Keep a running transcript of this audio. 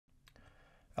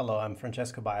Hello, I'm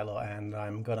Francesco Bailo, and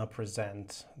I'm gonna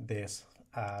present this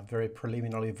very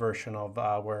preliminary version of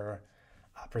our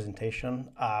presentation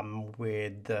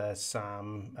with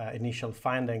some initial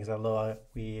findings, although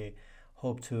we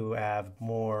hope to have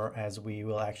more as we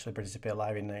will actually participate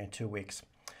live in 2 weeks.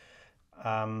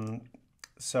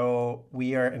 So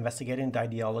we are investigating the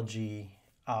ideology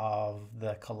of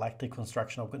the collective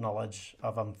construction of knowledge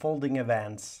of unfolding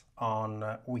events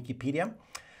on Wikipedia.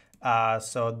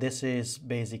 So this is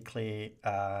basically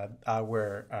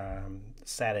our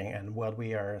setting and what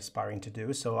we are aspiring to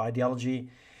do. So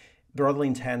ideology, broadly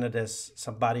intended as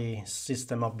somebody's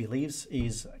system of beliefs,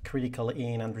 is critical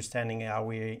in understanding how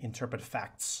we interpret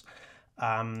facts.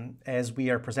 As we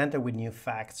are presented with new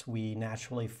facts, we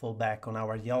naturally fall back on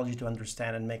our ideology to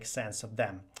understand and make sense of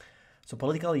them. So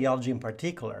political ideology in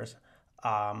particular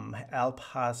help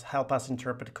us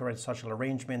interpret current social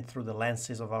arrangement through the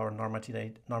lenses of our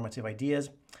normative ideas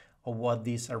of what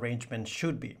this arrangement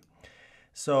should be.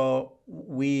 So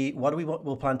what we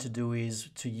will plan to do is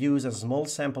to use a small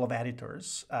sample of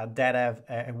editors that have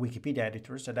Wikipedia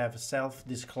editors that have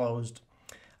self-disclosed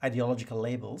ideological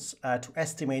labels to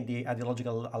estimate the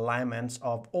ideological alignments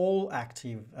of all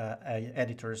active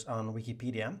editors on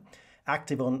Wikipedia,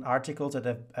 active on articles that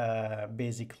have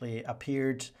basically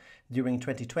appeared during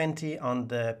 2020 on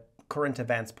the current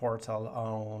events portal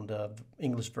on the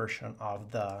English version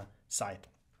of the site.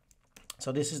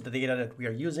 So this is the data that we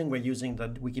are using. We're using the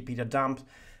Wikipedia dump,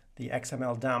 the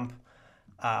XML dump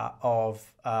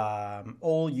of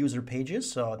all user pages,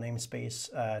 so namespace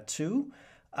 2.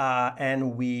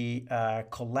 And we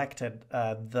collected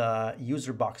the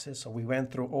user boxes. So we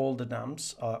went through all the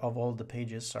dumps of all the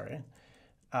pages,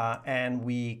 and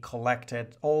we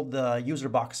collected all the user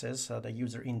boxes, the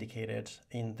user indicated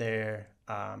in their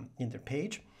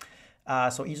page.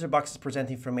 So user boxes present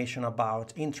information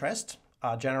about interest,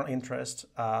 general interest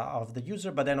of the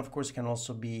user, but then of course it can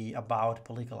also be about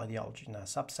political ideology. Now, a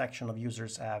subsection of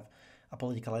users have a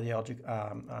political ideology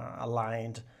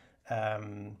aligned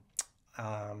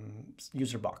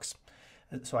user box,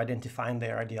 so identifying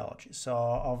their ideology. So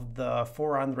of the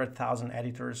 400,000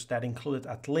 editors that included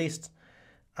at least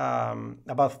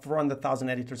about 400,000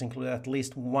 editors included at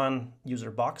least one user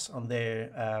box on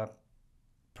their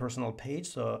personal page,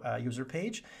 so user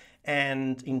page.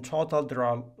 And in total, there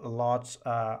are lots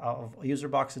of user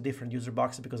boxes, different user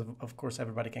boxes, because of course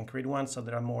everybody can create one. So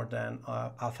there are more than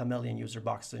 500,000 user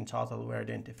boxes in total were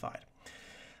identified.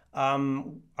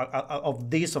 Of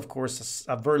these, of course,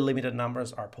 very limited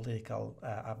numbers are political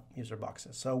user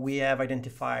boxes. So we have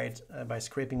identified by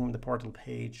scraping the portal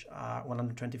page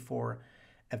 124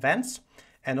 events,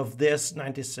 and of this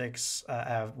 96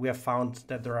 we have found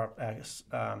that there are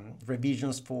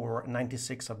revisions for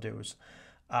 96 of those.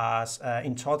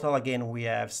 In total, again, we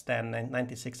have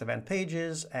 96 event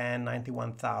pages and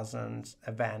 91,000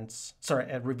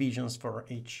 revisions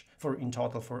in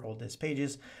total for all these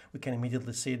pages. We can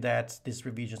immediately see that these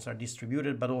revisions are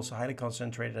distributed, but also highly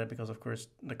concentrated because, of course,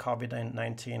 the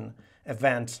COVID-19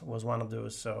 event was one of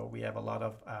those. So we have a lot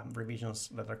of revisions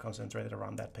that are concentrated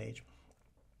around that page.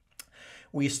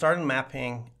 We started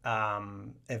mapping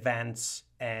events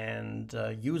and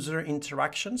user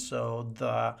interaction. So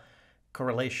the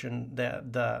correlation,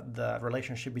 the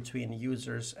relationship between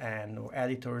users and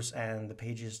editors and the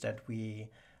pages that we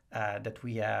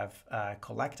have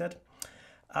collected.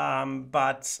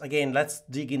 But again, let's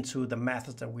dig into the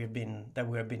methods that we have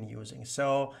been using.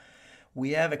 So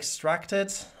we have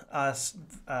extracted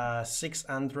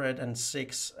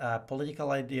 606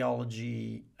 political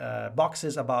ideology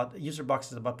user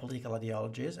boxes about political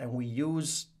ideologies, and we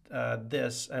use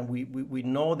this, and we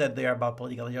know that they are about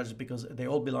political ideologies because they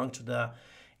all belong to the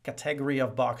category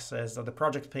of boxes of the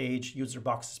project page, user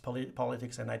boxes,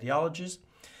 politics and ideologies.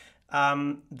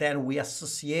 Then we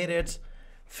associated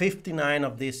 59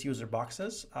 of these user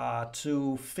boxes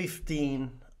to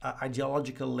 15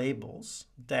 ideological labels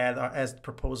that are as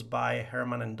proposed by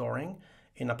Herman and Doring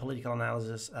in a political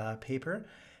analysis paper.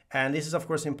 And this is, of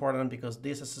course, important because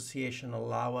this association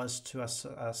allows us to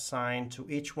assign to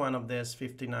each one of these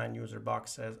 59 user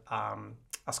boxes a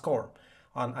score,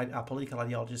 on a political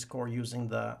ideology score using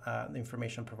the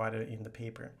information provided in the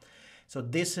paper. So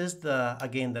this is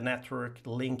again the network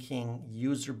linking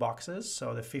user boxes.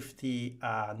 So the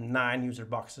 59 user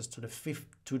boxes to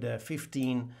the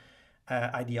 15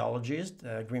 ideologies,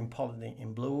 green politics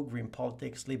in blue, green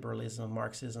politics, liberalism,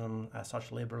 Marxism,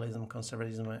 social liberalism,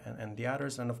 conservatism, and the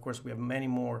others. And of course, we have many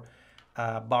more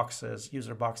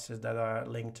user boxes that are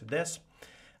linked to this.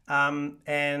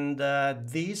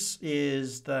 This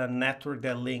is the network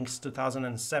that links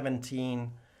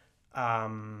 2017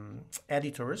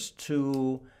 editors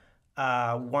to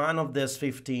one of these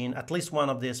 15, at least one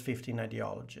of these 15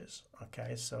 ideologies.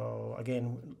 Okay, so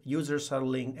again, users are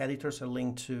linked, editors are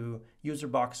linked to user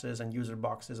boxes, and user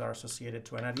boxes are associated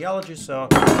to an ideology. So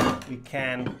we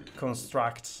can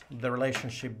construct the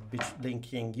relationship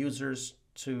linking users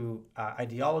to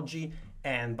ideology.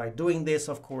 And by doing this,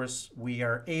 of course, we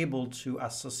are able to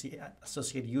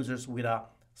associate users with a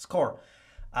score.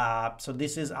 So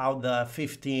this is how the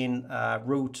 15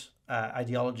 root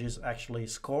ideologies actually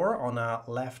score on a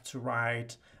left to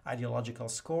right ideological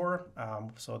score.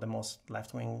 So the most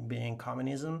left-wing being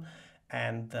communism,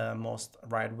 and the most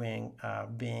right-wing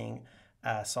being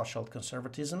social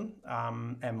conservatism,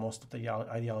 and most of the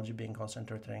ideology being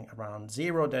concentrating around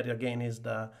 0. That again is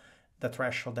the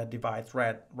threshold that divides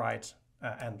right,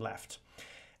 and left.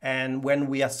 And when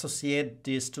we associate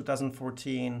these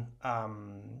 2014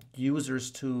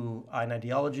 users to an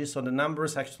ideology, so the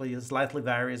numbers actually slightly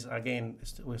varies. Again,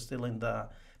 we're still in the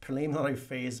preliminary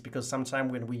phase, because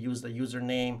sometimes when we use the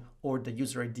username or the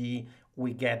user ID,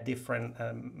 we get different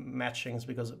matchings,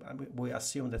 because we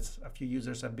assume that a few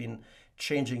users have been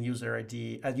changing user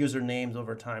ID usernames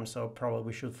over time. So probably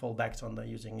we should fall back on the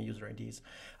using user IDs.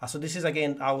 So this is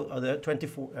again how the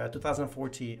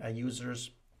 2040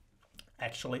 users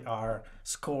actually are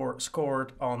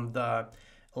scored on the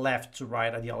left to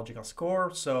right ideological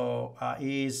score. So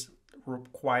is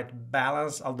quite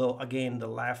balanced, although again the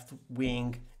left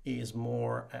wing is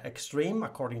more extreme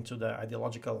according to the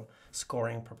ideological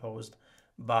scoring proposed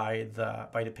by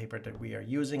the paper that we are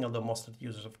using, although most of the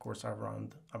users of course are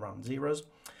around zeros.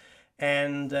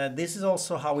 And this is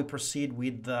also how we proceed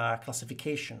with the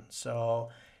classification. So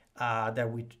that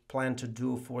we plan to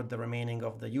do for the remaining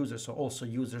of the users. So also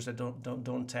users that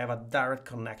don't have a direct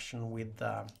connection with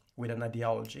an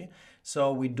ideology.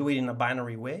 So we do it in a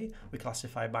binary way. We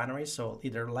classify binaries, so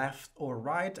either left or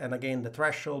right, and again the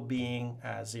threshold being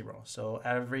 0. So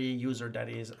every user that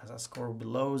is as a score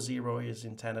below 0 is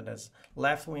intended as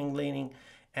left-wing leaning,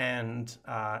 and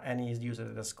any user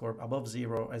that has scored above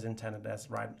 0 is intended as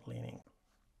right-leaning.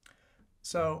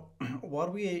 So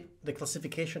the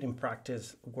classification in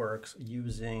practice works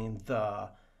using the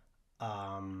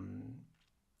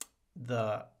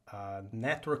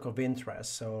network of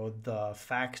interest. So the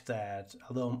fact that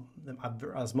although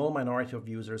a small minority of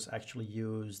users actually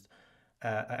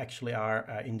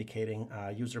are indicating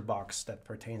a user box that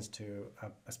pertains to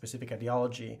a specific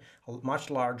ideology, a much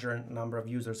larger number of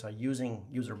users are using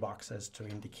user boxes to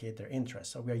indicate their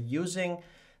interest. So we are using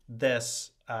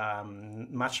this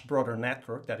much broader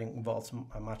network that involves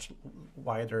a much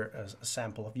wider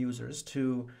sample of users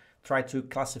to try to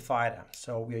classify them.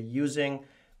 So we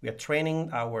are training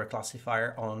our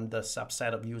classifier on the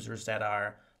subset of users that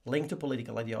are linked to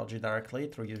political ideology directly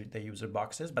through the user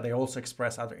boxes, but they also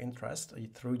express other interests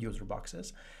through user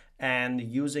boxes, and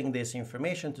using this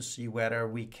information to see whether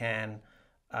we can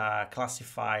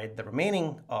classify the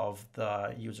remaining of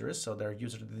the users, so their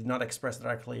users did not express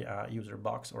directly a user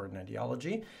box or an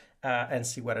ideology, and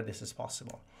see whether this is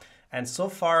possible. And so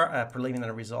far,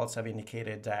 preliminary results have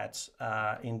indicated that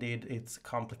indeed it's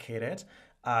complicated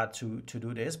to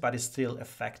do this, but it's still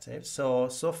effective. So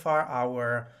far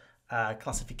our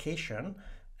classification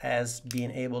has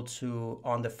been able to,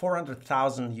 on the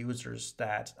 400,000 users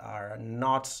that are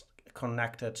not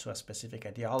connected to a specific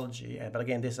ideology, but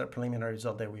again, this is a preliminary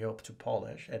result that we hope to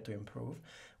polish and to improve.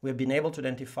 We've been able to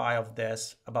identify of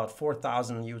this about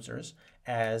 4,000 users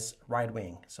as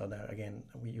right-wing. So that, again,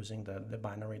 we're using the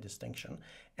binary distinction.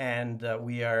 And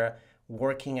we are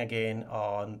working again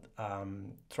on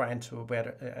trying to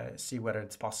see whether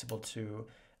it's possible to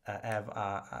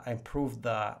improve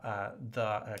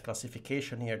the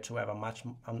classification here to have a much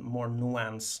more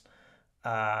nuanced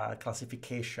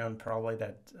classification, probably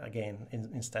that again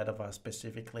instead of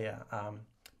specifically a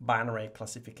binary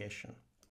classification.